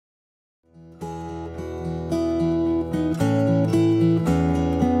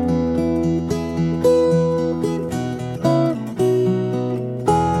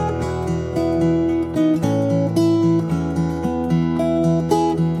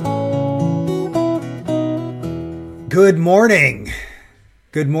Good morning.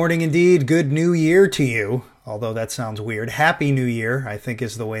 Good morning indeed. Good New Year to you. Although that sounds weird. Happy New Year, I think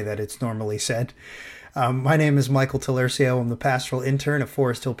is the way that it's normally said. My name is Michael Talercio. I'm the pastoral intern at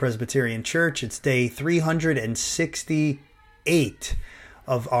Forest Hill Presbyterian Church. It's day 368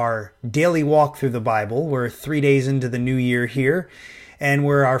 of our daily walk through the Bible. We're 3 days into the new year here, and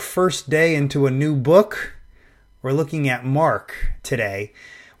we're our first day into a new book. We're looking at Mark today.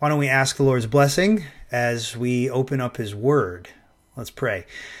 Why don't we ask the Lord's blessing as we open up His Word? Let's pray.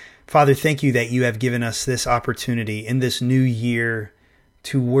 Father, thank you that you have given us this opportunity in this new year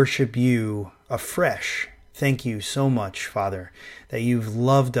to worship you afresh. Thank you so much, Father, that you've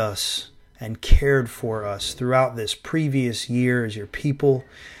loved us and cared for us throughout this previous year as your people.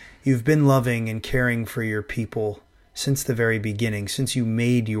 You've been loving and caring for your people since the very beginning, since you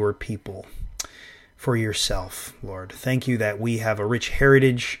made your people for yourself, Lord. Thank you that we have a rich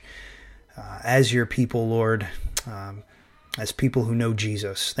heritage as your people, Lord, as people who know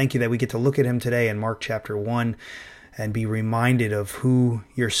Jesus. Thank you that we get to look at him today in Mark chapter 1 and be reminded of who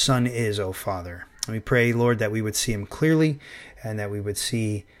your Son is, O Father. And we pray, Lord, that we would see him clearly and that we would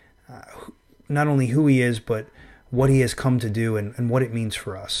see not only who he is, but what he has come to do and what it means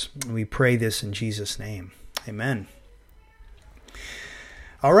for us. And we pray this in Jesus' name. Amen.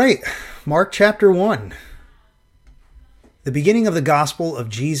 All right, Mark chapter 1. The beginning of the gospel of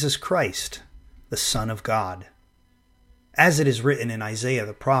Jesus Christ, the Son of God. As it is written in Isaiah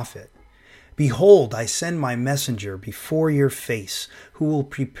the prophet, "Behold, I send my messenger before your face, who will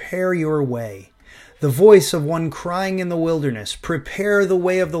prepare your way. The voice of one crying in the wilderness, prepare the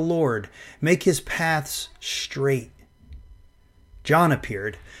way of the Lord, make his paths straight." John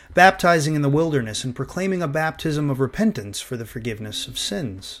appeared, baptizing in the wilderness and proclaiming a baptism of repentance for the forgiveness of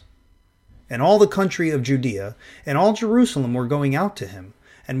sins. And all the country of Judea and all Jerusalem were going out to him,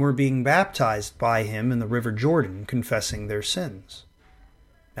 and were being baptized by him in the river Jordan, confessing their sins.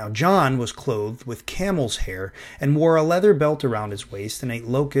 Now John was clothed with camel's hair, and wore a leather belt around his waist, and ate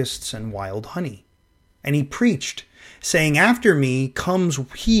locusts and wild honey. And he preached, saying, "After me comes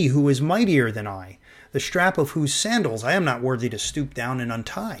he who is mightier than I, the strap of whose sandals I am not worthy to stoop down and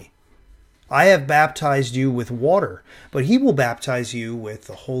untie. I have baptized you with water, but he will baptize you with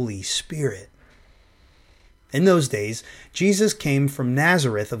the Holy Spirit." In those days, Jesus came from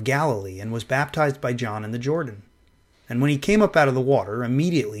Nazareth of Galilee and was baptized by John in the Jordan. And when he came up out of the water,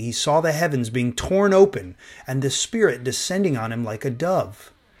 immediately he saw the heavens being torn open and the Spirit descending on him like a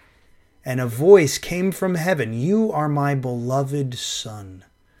dove. And a voice came from heaven, "You are my beloved Son.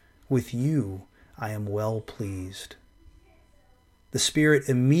 With you I am well pleased." The Spirit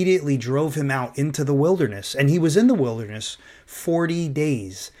immediately drove him out into the wilderness, and he was in the wilderness 40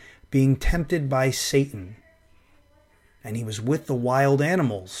 days, being tempted by Satan. And he was with the wild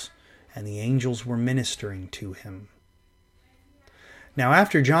animals, and the angels were ministering to him. Now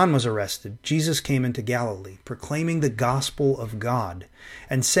after John was arrested, Jesus came into Galilee, proclaiming the gospel of God,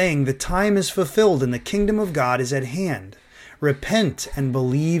 and saying, "The time is fulfilled, and the kingdom of God is at hand. Repent and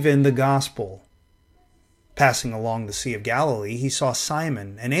believe in the gospel." Passing along the Sea of Galilee, he saw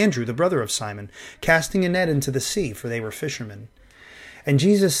Simon and Andrew, the brother of Simon, casting a net into the sea, for they were fishermen. And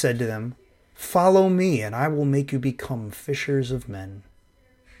Jesus said to them, "Follow me, and I will make you become fishers of men."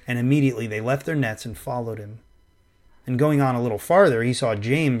 And immediately they left their nets and followed him. And going on a little farther, he saw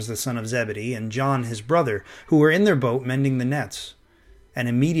James, the son of Zebedee, and John, his brother, who were in their boat mending the nets. And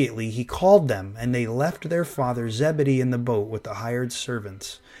immediately he called them, and they left their father Zebedee in the boat with the hired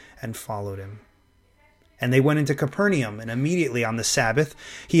servants, and followed him. And they went into Capernaum, and immediately on the Sabbath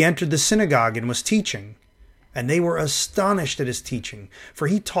he entered the synagogue and was teaching. And they were astonished at his teaching, for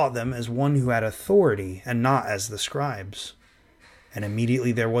he taught them as one who had authority, and not as the scribes. And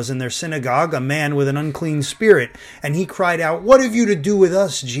immediately there was in their synagogue a man with an unclean spirit, and he cried out, "What have you to do with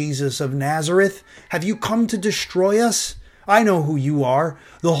us, Jesus of Nazareth? Have you come to destroy us? I know who you are,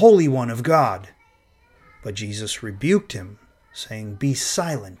 the Holy One of God." But Jesus rebuked him, saying, "Be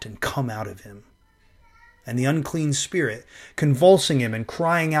silent and come out of him." And the unclean spirit, convulsing him and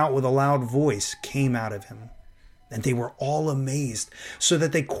crying out with a loud voice, came out of him. And they were all amazed, so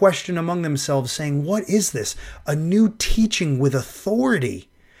that they questioned among themselves, saying, "What is this? A new teaching with authority.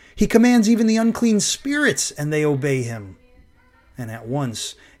 He commands even the unclean spirits, and they obey him." And at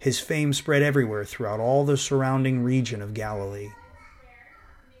once his fame spread everywhere throughout all the surrounding region of Galilee.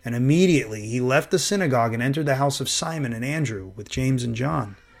 And immediately he left the synagogue and entered the house of Simon and Andrew with James and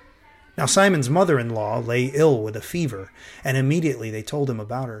John. Now Simon's mother-in-law lay ill with a fever, and immediately they told him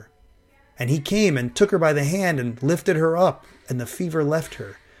about her. And he came and took her by the hand and lifted her up, and the fever left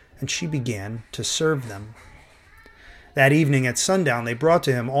her, and she began to serve them. That evening at sundown they brought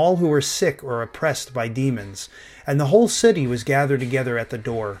to him all who were sick or oppressed by demons, and the whole city was gathered together at the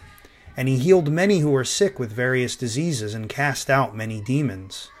door. And he healed many who were sick with various diseases, and cast out many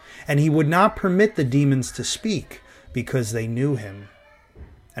demons. And he would not permit the demons to speak, because they knew him.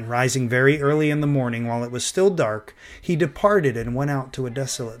 And rising very early in the morning, while it was still dark, he departed and went out to a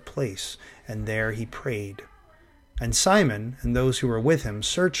desolate place, and there he prayed. And Simon and those who were with him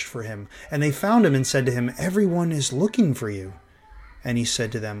searched for him, and they found him and said to him, "Everyone is looking for you." And he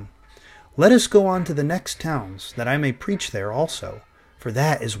said to them, "Let us go on to the next towns, that I may preach there also, for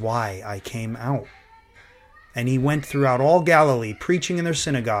that is why I came out." And he went throughout all Galilee, preaching in their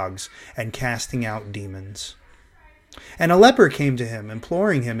synagogues and casting out demons. And a leper came to him,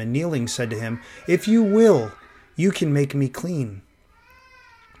 imploring him, and kneeling said to him, "If you will, you can make me clean."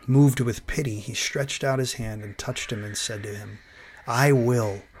 Moved with pity, he stretched out his hand and touched him and said to him, "I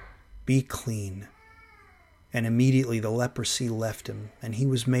will, be clean." And immediately the leprosy left him, and he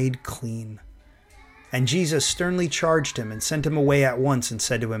was made clean. And Jesus sternly charged him and sent him away at once and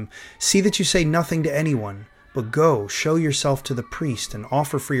said to him, "See that you say nothing to anyone, but go, show yourself to the priest and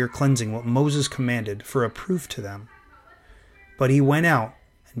offer for your cleansing what Moses commanded for a proof to them." But he went out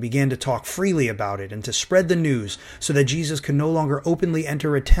and began to talk freely about it and to spread the news, so that Jesus could no longer openly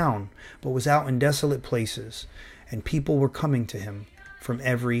enter a town, but was out in desolate places, and people were coming to him from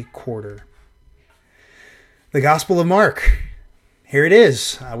every quarter. The Gospel of Mark. Here it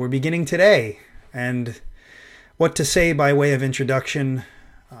is. We're beginning today. And what to say by way of introduction?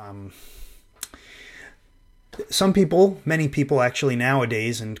 Some people, many people actually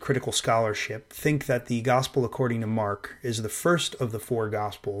nowadays in critical scholarship, think that the Gospel according to Mark is the first of the four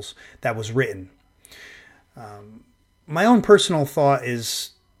Gospels that was written. My own personal thought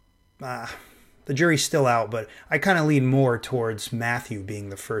is, the jury's still out, but I kind of lean more towards Matthew being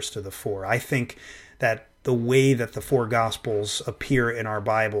the first of the four. I think that the way that the four Gospels appear in our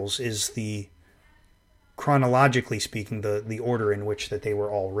Bibles is the chronologically speaking, the order in which that they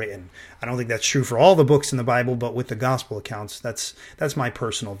were all written. I don't think that's true for all the books in the Bible, but with the gospel accounts, that's my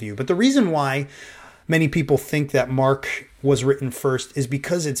personal view. But the reason why many people think that Mark was written first is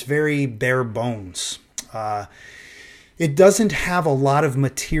because it's very bare bones. It doesn't have a lot of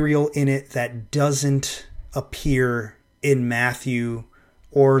material in it that doesn't appear in Matthew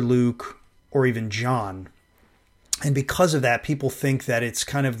or Luke or even John. And because of that, people think that it's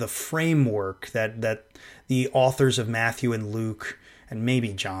kind of the framework that the authors of Matthew and Luke, and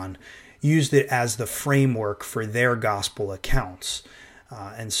maybe John, used it as the framework for their gospel accounts.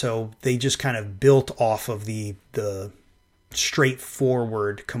 And so they just kind of built off of the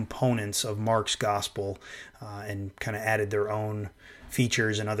straightforward components of Mark's gospel and kind of added their own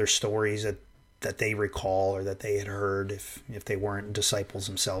features and other stories that they recall or that they had heard if they weren't disciples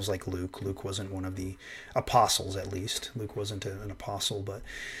themselves like Luke. Luke wasn't one of the apostles, at least. Luke wasn't an apostle, but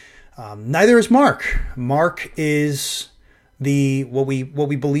neither is Mark. Mark is what we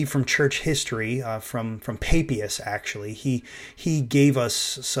believe from church history, from Papias, actually. He gave us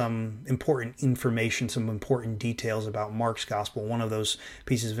some important information, some important details about Mark's gospel. One of those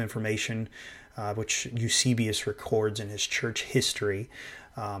pieces of information, which Eusebius records in his church history,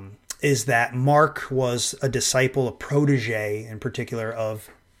 is that Mark was a disciple, a protege in particular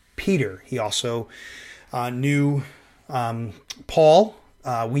of Peter. He also knew Paul.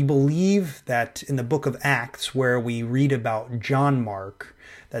 We believe that in the book of Acts, where we read about John Mark,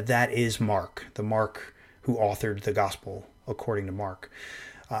 that is Mark, the Mark who authored the gospel according to Mark.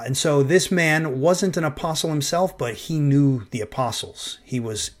 And so this man wasn't an apostle himself, but he knew the apostles. He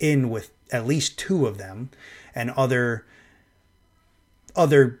was in with at least two of them and other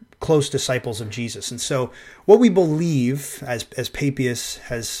close disciples of Jesus. And so what we believe, as Papias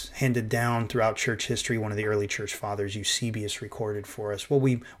has handed down throughout church history, one of the early church fathers, Eusebius, recorded for us, what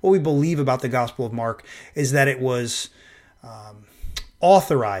we believe about the Gospel of Mark is that it was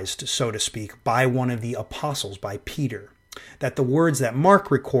authorized, so to speak, by one of the apostles, by Peter. That the words that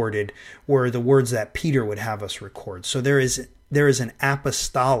Mark recorded were the words that Peter would have us record. So there is an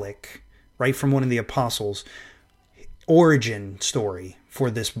apostolic, right from one of the apostles, origin story for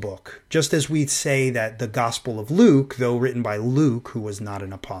this book. Just as we say that the Gospel of Luke, though written by Luke, who was not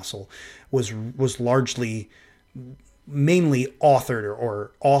an apostle, was mainly authored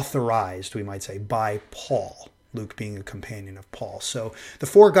or authorized, we might say, by Paul, Luke being a companion of Paul. So the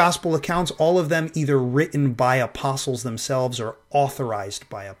four gospel accounts, all of them either written by apostles themselves or authorized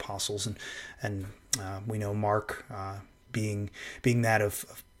by apostles. And we know Mark being that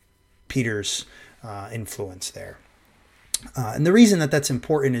of Peter's influence there. And the reason that that's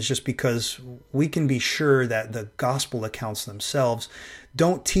important is just because we can be sure that the gospel accounts themselves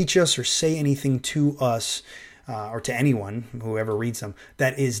don't teach us or say anything to us or to anyone, whoever reads them,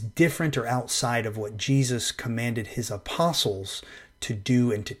 that is different or outside of what Jesus commanded his apostles to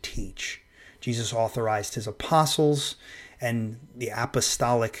do and to teach. Jesus authorized his apostles and the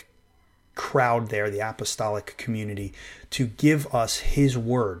apostolic crowd there, the apostolic community, to give us his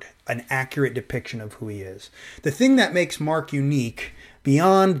word, an accurate depiction of who he is. The thing that makes Mark unique,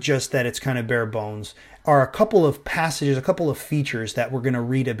 beyond just that it's kind of bare bones, are a couple of passages, a couple of features that we're going to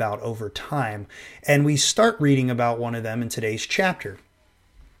read about over time. And we start reading about one of them in today's chapter.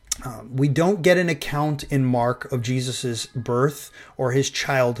 We don't get an account in Mark of Jesus's birth or his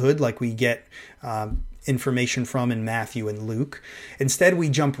childhood like we get information from in Matthew and Luke. Instead, we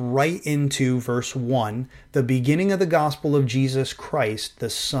jump right into verse 1, the beginning of the gospel of Jesus Christ, the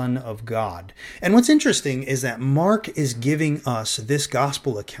Son of God. And what's interesting is that Mark is giving us this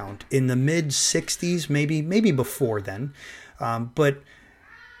gospel account in the mid-60s, maybe before then, but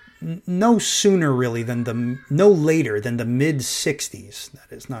no later than the mid-60s.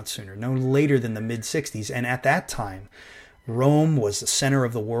 That is, not sooner, no later than the mid-60s. And at that time, Rome was the center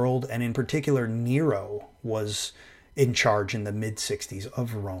of the world, and in particular, Nero was in charge in the mid-60s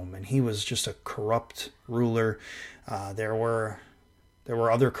of Rome, and he was just a corrupt ruler. There were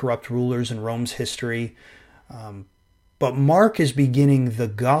other corrupt rulers in Rome's history, but Mark is beginning the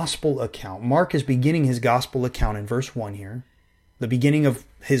gospel account. Mark is beginning his gospel account in verse 1 here, the beginning of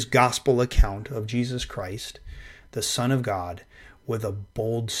his gospel account of Jesus Christ, the Son of God, with a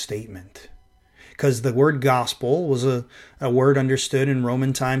bold statement. Because the word gospel was a word understood in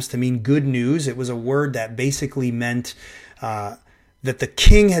Roman times to mean good news. It was a word that basically meant that the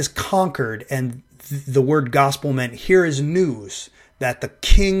king has conquered, and the word gospel meant here is news that the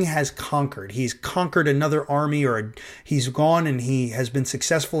king has conquered. He's conquered another army, or he's gone and he has been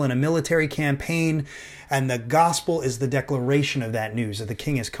successful in a military campaign, and the gospel is the declaration of that news that the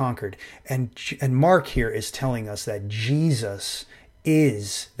king has conquered. And Mark here is telling us that Jesus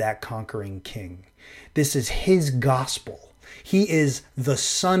is that conquering king. This is his gospel. He is the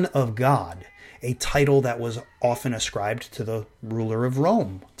Son of God, a title that was often ascribed to the ruler of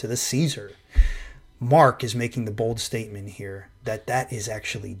Rome, to the Caesar. Mark is making the bold statement here that is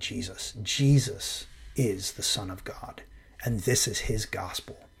actually Jesus. Jesus is the Son of God, and this is his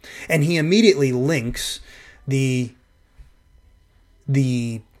gospel. And he immediately links the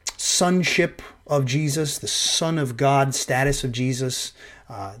sonship of Jesus, the Son of God status of Jesus,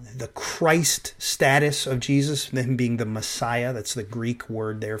 the Christ status of Jesus, him being the Messiah. That's the Greek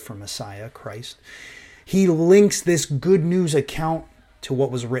word there for Messiah, Christ. He links this good news account to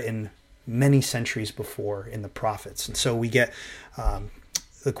what was written many centuries before in the prophets. And so we get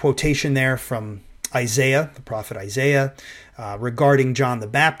the quotation there from Isaiah, the prophet Isaiah, regarding John the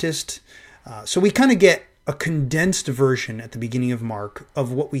Baptist. So we kind of get a condensed version at the beginning of Mark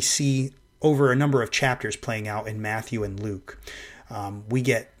of what we see over a number of chapters playing out in Matthew and Luke. We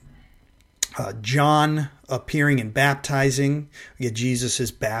get John appearing and baptizing. We get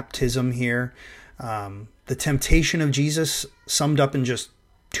Jesus' baptism here. The temptation of Jesus summed up in just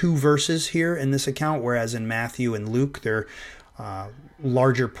 2 verses here in this account, whereas in Matthew and Luke, there are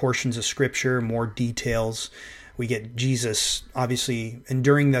larger portions of Scripture, more details. We get Jesus obviously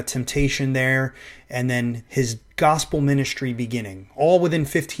enduring the temptation there, and then his gospel ministry beginning. All within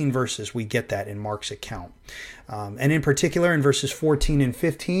 15 verses, we get that in Mark's account. And in particular, in verses 14 and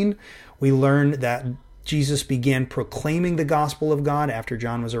 15, we learn that Jesus began proclaiming the gospel of God after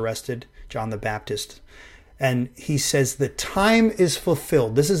John was arrested, John the Baptist. And he says, the time is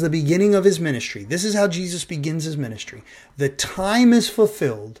fulfilled. This is the beginning of his ministry. This is how Jesus begins his ministry. The time is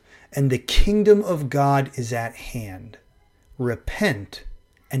fulfilled, and the kingdom of God is at hand. Repent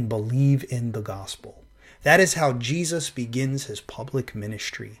and believe in the gospel. That is how Jesus begins his public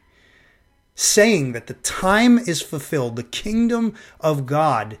ministry, saying that the time is fulfilled. The kingdom of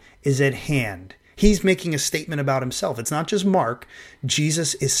God is at hand. He's making a statement about himself. It's not just Mark.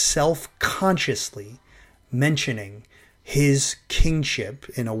 Jesus is self-consciously mentioning his kingship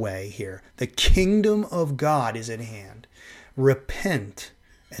in a way here. The kingdom of God is at hand. Repent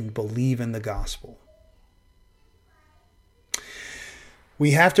and believe in the gospel.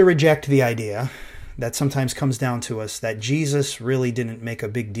 We have to reject the idea that sometimes comes down to us that Jesus really didn't make a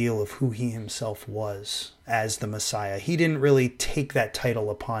big deal of who he himself was as the Messiah. He didn't really take that title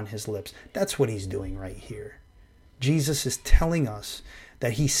upon his lips. That's what he's doing right here. Jesus is telling us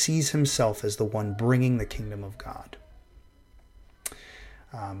that he sees himself as the one bringing the kingdom of God.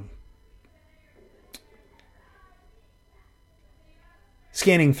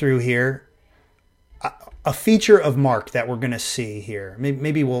 Scanning through here, a feature of Mark that we're going to see here.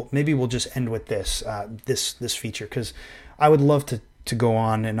 Maybe we'll just end with this feature, because I would love to go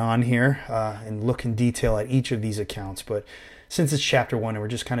on here and look in detail at each of these accounts, but since it's chapter 1 and we're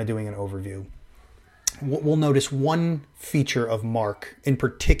just kind of doing an overview, we'll notice one feature of Mark in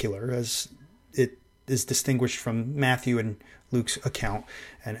particular as it is distinguished from Matthew and Luke's account,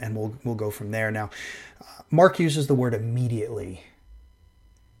 and we'll go from there. Now, Mark uses the word immediately.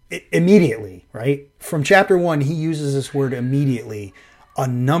 Immediately, right? From chapter 1, he uses this word immediately a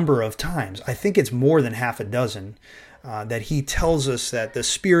number of times. I think it's more than half a dozen that he tells us that the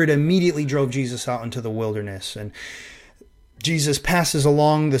Spirit immediately drove Jesus out into the wilderness, and Jesus passes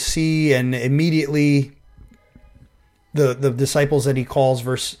along the sea, and immediately the disciples that he calls,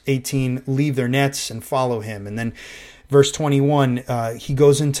 verse 18, leave their nets and follow him. And then verse 21, he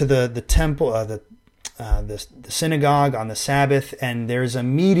goes into the temple, the synagogue on the Sabbath, and there's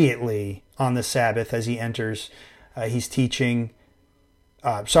immediately on the Sabbath as he enters, he's teaching.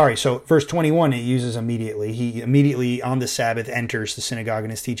 So verse 21, it uses immediately. He immediately on the Sabbath enters the synagogue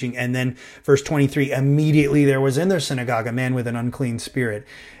and is teaching. And then verse 23, immediately there was in their synagogue a man with an unclean spirit.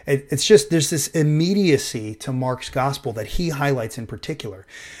 It's just, there's this immediacy to Mark's gospel that he highlights in particular.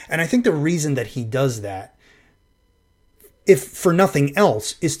 And I think the reason that he does that, if for nothing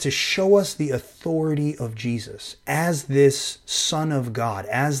else, is to show us the authority of Jesus as this Son of God,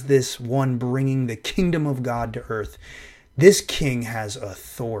 as this one bringing the kingdom of God to earth. This king has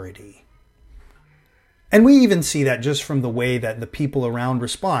authority. And we even see that just from the way that the people around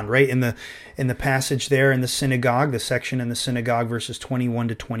respond, right? In the passage there in the synagogue, the section in the synagogue, verses 21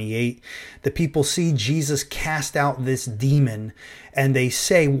 to 28, the people see Jesus cast out this demon, and they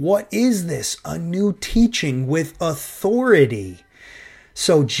say, "What is this? A new teaching with authority."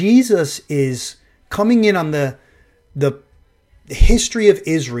 So Jesus is coming in on the history of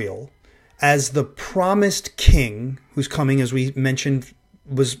Israel as the promised king who's coming, as we mentioned,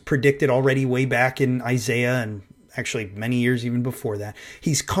 was predicted already way back in Isaiah and actually many years even before that.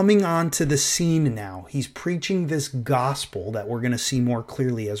 He's coming onto the scene now. He's preaching this gospel that we're going to see more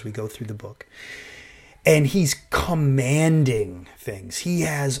clearly as we go through the book. And he's commanding things. He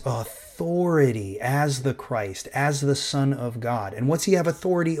has authority as the Christ, as the Son of God. And what's he have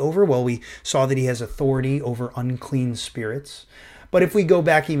authority over? Well, we saw that he has authority over unclean spirits. But if we go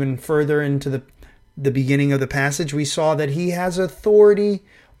back even further into the beginning of the passage, we saw that he has authority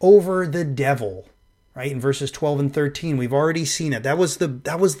over the devil, right? In verses 12 and 13, we've already seen it. That was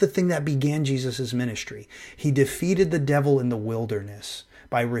the thing that began Jesus' ministry. He defeated the devil in the wilderness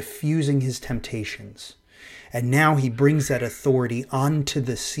by refusing his temptations. And now he brings that authority onto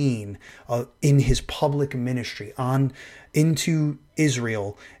the scene in his public ministry, into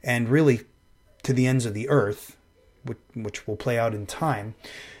Israel, and really to the ends of the earth, which will play out in time.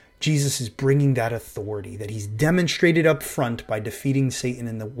 Jesus is bringing that authority that he's demonstrated up front by defeating Satan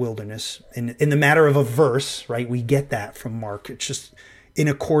in the wilderness. In the matter of a verse, right? We get that from Mark. It's just in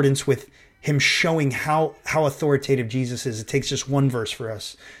accordance with him showing how authoritative Jesus is. It takes just one verse for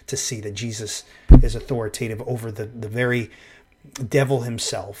us to see that Jesus is authoritative over the very devil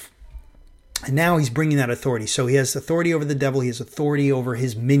himself. And now he's bringing that authority. So he has authority over the devil. He has authority over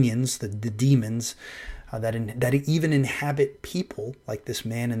his minions, the demons, that even inhabit people, like this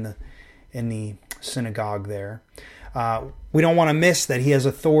man in the synagogue there. We don't want to miss that he has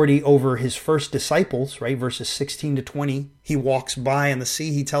authority over his first disciples, right? Verses 16 to 20. He walks by on the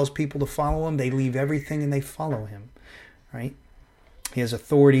sea. He tells people to follow him. They leave everything and they follow him, right? He has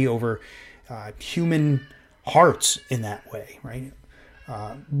authority over human hearts in that way, right?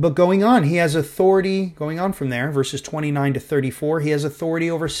 But going on, he has authority, going on from there, verses 29 to 34, he has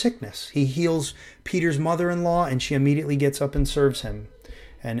authority over sickness. He heals Peter's mother-in-law, and she immediately gets up and serves him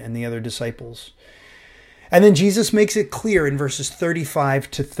and the other disciples. And then Jesus makes it clear in verses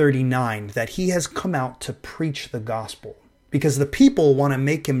 35 to 39 that he has come out to preach the gospel. Because the people want to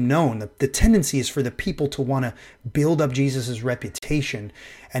make him known. The tendency is for the people to want to build up Jesus' reputation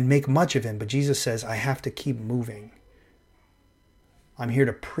and make much of him. But Jesus says, I have to keep moving. I'm here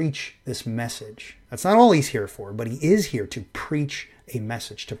to preach this message. That's not all he's here for, but he is here to preach a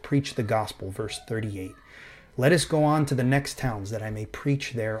message, to preach the gospel. Verse 38. Let us go on to the next towns that I may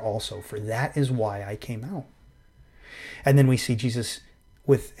preach there also, for that is why I came out. And then we see Jesus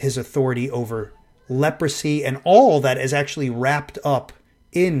with his authority over leprosy and all that is actually wrapped up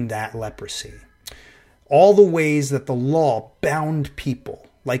in that leprosy. All the ways that the law bound people,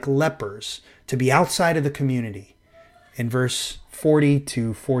 like lepers, to be outside of the community. In verse 40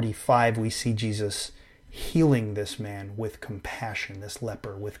 to 45, we see Jesus healing this man with compassion, this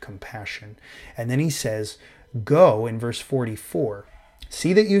leper with compassion. And then he says, go, in verse 44,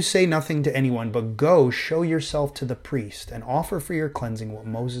 see that you say nothing to anyone, but go, show yourself to the priest, and offer for your cleansing what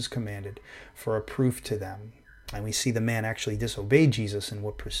Moses commanded for a proof to them. And we see the man actually disobeyed Jesus in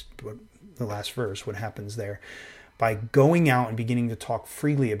what the last verse, what happens there, by going out and beginning to talk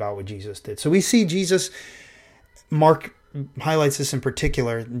freely about what Jesus did. So we see Jesus, Mark highlights this in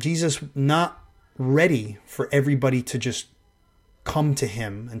particular, Jesus not ready for everybody to just come to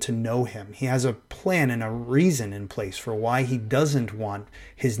him and to know him. He has a plan and a reason in place for why he doesn't want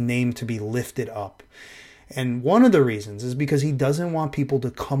his name to be lifted up. And one of the reasons is because he doesn't want people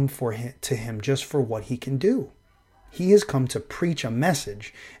to come to him just for what he can do. He has come to preach a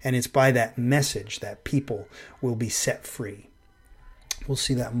message, and it's by that message that people will be set free. We'll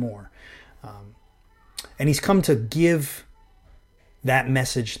see that more. And he's come to give that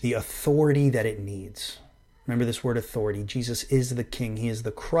message the authority that it needs. Remember this word authority. Jesus is the King. He is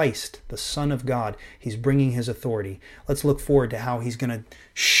the Christ, the Son of God. He's bringing his authority. Let's look forward to how he's going to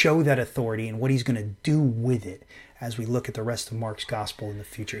show that authority and what he's going to do with it as we look at the rest of Mark's gospel in the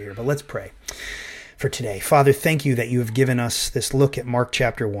future here. But let's pray for today. Father, thank you that you have given us this look at Mark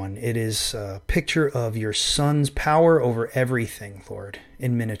chapter 1. It is a picture of your Son's power over everything, Lord,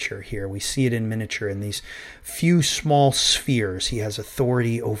 in miniature here. We see it in miniature in these few small spheres. He has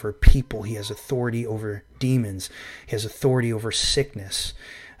authority over people. He has authority over demons. He has authority over sickness.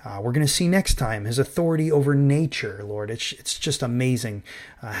 We're going to see next time his authority over nature, Lord. It's just amazing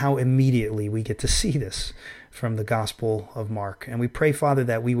how immediately we get to see this from the Gospel of Mark. And we pray, Father,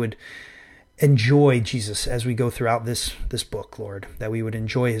 that we would enjoy Jesus as we go throughout this book, Lord, that we would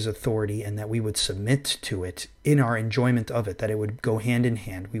enjoy his authority and that we would submit to it in our enjoyment of it, that it would go hand in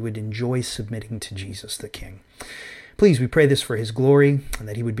hand. We would enjoy submitting to Jesus the King. Please, we pray this for his glory and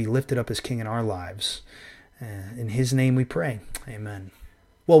that he would be lifted up as King in our lives. In his name we pray. Amen.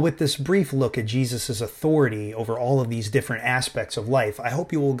 Well, with this brief look at Jesus' authority over all of these different aspects of life, I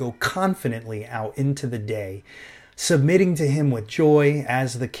hope you will go confidently out into the day, submitting to him with joy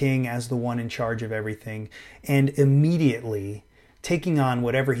as the King, as the one in charge of everything, and immediately taking on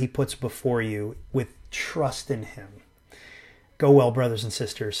whatever he puts before you with trust in him. Go well, brothers and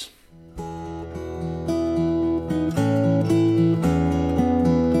sisters.